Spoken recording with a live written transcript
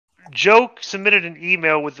Joe submitted an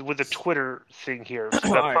email with a Twitter thing here about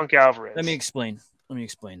right. Punk Alvarez. Let me explain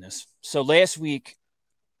this. So last week,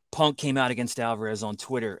 Punk came out against Alvarez on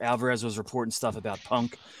Twitter. Alvarez was reporting stuff about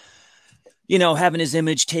Punk, having his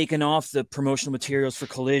image taken off the promotional materials for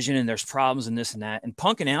Collision, and there's problems and this and that. And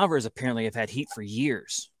Punk and Alvarez apparently have had heat for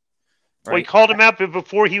years. Right? Well, he called him out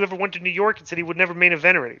before he ever went to New York and said he would never main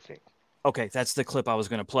event or anything. Okay, that's the clip I was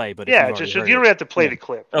going to play. But yeah, you don't have to play the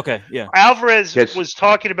clip. Okay, yeah. Alvarez was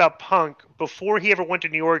talking about Punk before he ever went to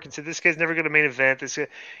New York and said this guy's never going to main event.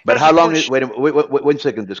 But how long is? Wait 1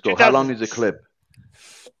 second, Disco. How long is the clip?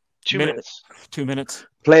 2 minutes. 2 minutes.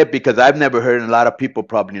 Play it because I've never heard it, and a lot of people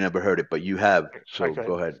probably never heard it, but you have. So okay.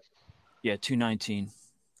 Go ahead. Yeah, 2:19.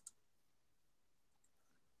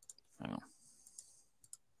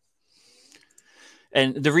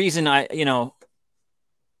 And the reason I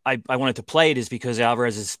wanted to play it is because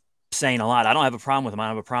Alvarez is saying a lot. I don't have a problem with him. I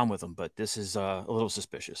don't have a problem with him, but this is a little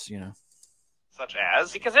suspicious, Such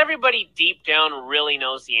as? Because everybody deep down really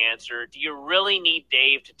knows the answer. Do you really need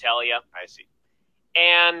Dave to tell you? I see.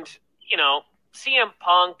 And, CM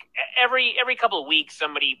Punk, every couple of weeks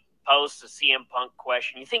somebody posts a CM Punk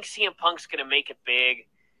question. You think CM Punk's going to make it big?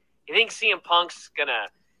 You think CM Punk's going to,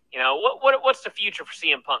 what's the future for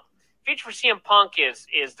CM Punk? Future for CM Punk is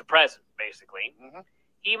the present, basically. Mm-hmm.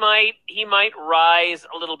 He might rise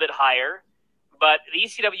a little bit higher, but the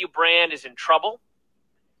ECW brand is in trouble.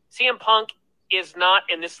 CM Punk is not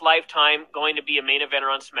in this lifetime going to be a main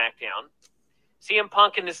eventer on SmackDown. CM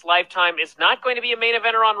Punk in this lifetime is not going to be a main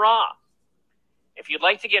eventer on Raw. If you'd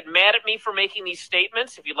like to get mad at me for making these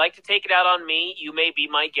statements, if you'd like to take it out on me, you may be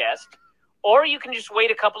my guest. Or you can just wait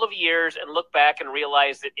a couple of years and look back and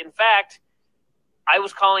realize that, in fact, I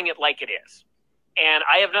was calling it like it is. And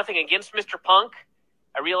I have nothing against Mr. Punk.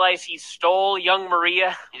 I realize he stole young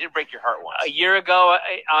Maria. He did break your heart once. A year ago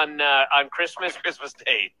on Christmas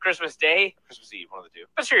Day. Christmas Eve, one of the two.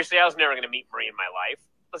 But seriously, I was never going to meet Maria in my life.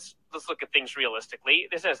 Let's look at things realistically.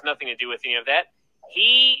 This has nothing to do with any of that.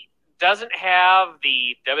 He doesn't have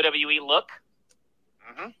the WWE look.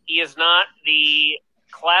 Mm-hmm. He is not the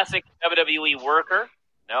classic WWE worker.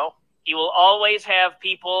 No. He will always have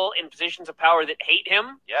people in positions of power that hate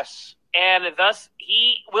him. Yes. And thus,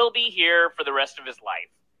 he will be here for the rest of his life.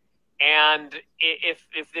 And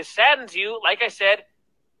if this saddens you, like I said,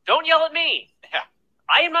 don't yell at me. Yeah.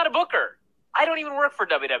 I am not a booker. I don't even work for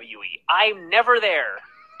WWE. I'm never there.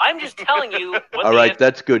 I'm just telling you what All right,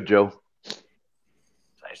 that's good, Joe.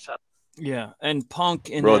 Yeah, and Punk...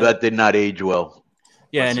 that did not age well.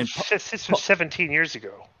 Yeah, this was 17 years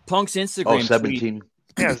ago. Punk's Instagram 17? Tweet,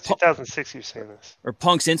 yeah, it was 2006 he was saying this. Or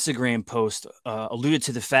Punk's Instagram post alluded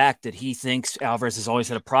to the fact that he thinks Alvarez has always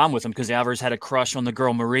had a problem with him because Alvarez had a crush on the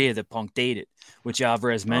girl Maria that Punk dated, which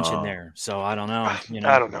Alvarez mentioned there. So I don't know. I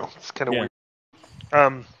don't know. It's kind of weird.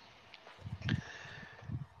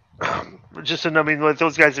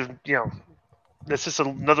 Those guys are, that's just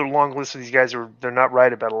another long list of these guys they're not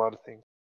right about a lot of things.